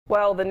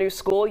Well, the new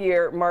school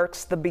year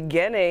marks the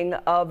beginning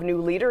of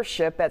new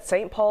leadership at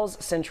St. Paul's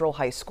Central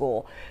High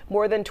School.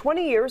 More than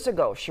 20 years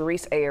ago,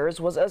 Cherise Ayers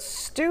was a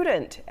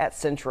student at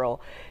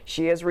Central.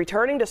 She is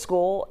returning to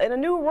school in a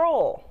new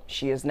role.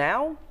 She is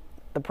now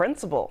the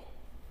principal.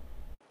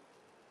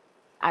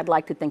 I'd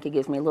like to think it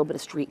gives me a little bit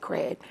of street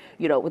cred,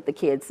 with the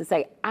kids to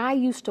say, I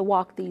used to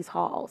walk these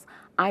halls.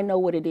 I know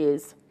what it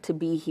is to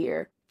be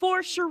here.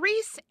 For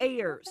Cherise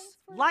Ayers,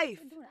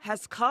 life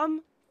has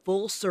come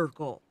full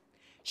circle.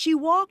 She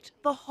walked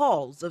the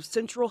halls of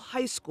Central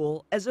High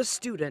School as a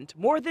student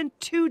more than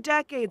 2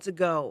 decades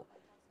ago.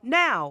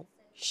 Now,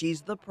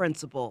 she's the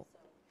principal.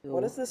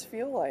 What does this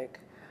feel like?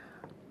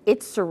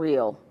 It's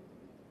surreal.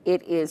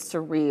 It is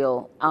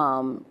surreal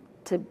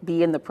to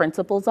be in the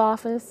principal's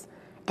office,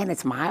 and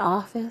it's my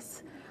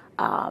office.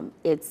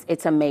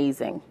 It's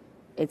amazing.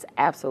 It's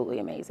absolutely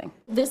amazing.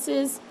 This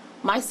is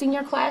my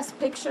senior class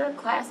picture,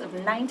 class of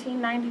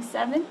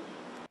 1997.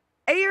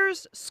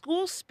 Ayers'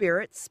 school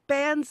spirit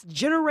spans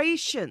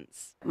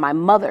generations. My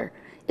mother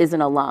is an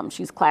alum.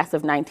 She's class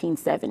of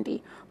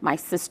 1970. My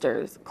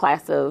sister's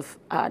class of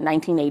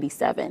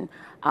 1987.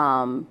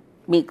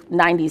 Me,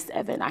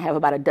 97. I have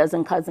about a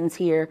dozen cousins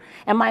here,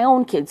 and my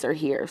own kids are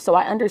here. So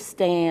I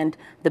understand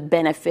the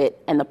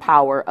benefit and the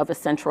power of a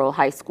Central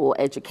High School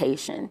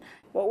education.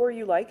 What were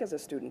you like as a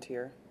student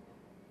here?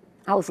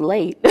 I was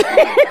late.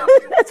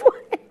 That's why.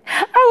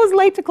 I was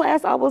late to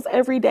class almost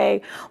every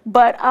day,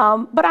 but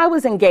I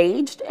was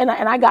engaged and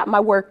I got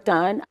my work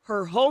done.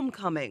 Her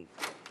homecoming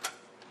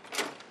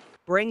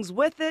brings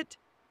with it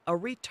a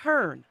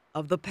return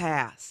of the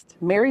past.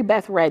 Mary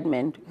Beth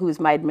Redmond, who is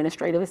my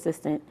administrative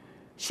assistant,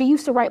 she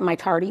used to write my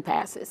tardy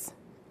passes.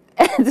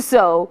 And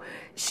so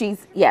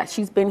she's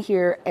been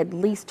here at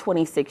least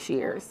 26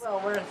 years.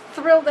 Well, we're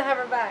thrilled to have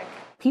her back.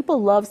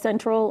 People love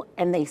Central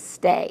and they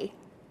stay.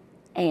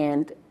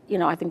 And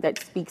I think that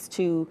speaks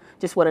to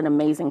just what an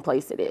amazing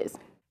place it is.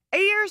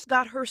 Ayers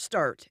got her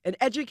start in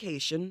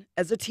education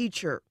as a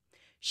teacher.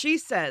 She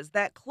says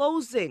that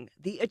closing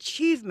the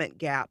achievement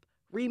gap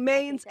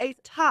remains a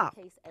top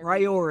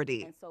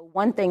priority. And so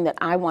one thing that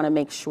I want to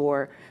make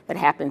sure that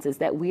happens is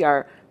that we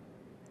are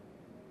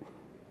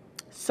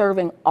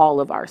serving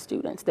all of our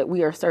students, that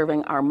we are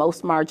serving our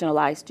most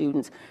marginalized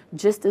students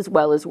just as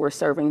well as we're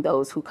serving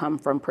those who come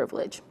from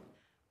privilege.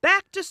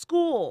 Back to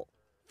school.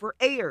 For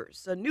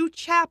Ayers, a new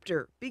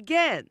chapter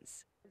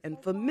begins in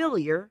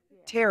familiar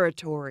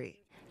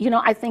territory.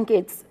 I think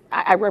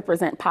I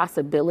represent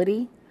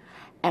possibility,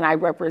 and I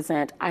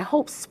represent, I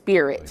hope,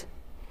 spirit.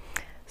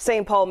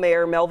 St. Paul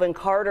Mayor Melvin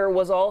Carter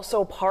was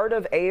also part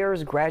of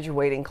Ayers'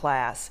 graduating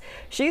class.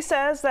 She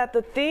says that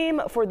the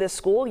theme for this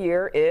school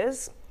year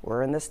is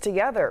 "We're in this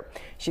together."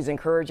 She's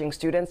encouraging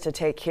students to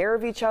take care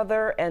of each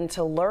other and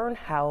to learn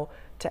how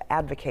to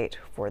advocate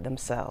for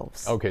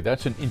themselves. Okay,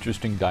 that's an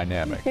interesting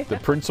dynamic. The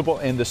principal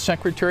and the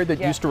secretary that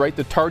used to write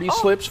the tardy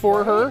slips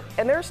for her.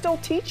 And there are still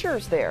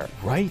teachers there.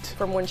 Right.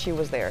 From when she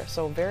was there.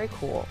 So very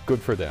cool.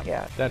 Good for them.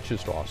 Yeah. That's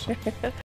just awesome.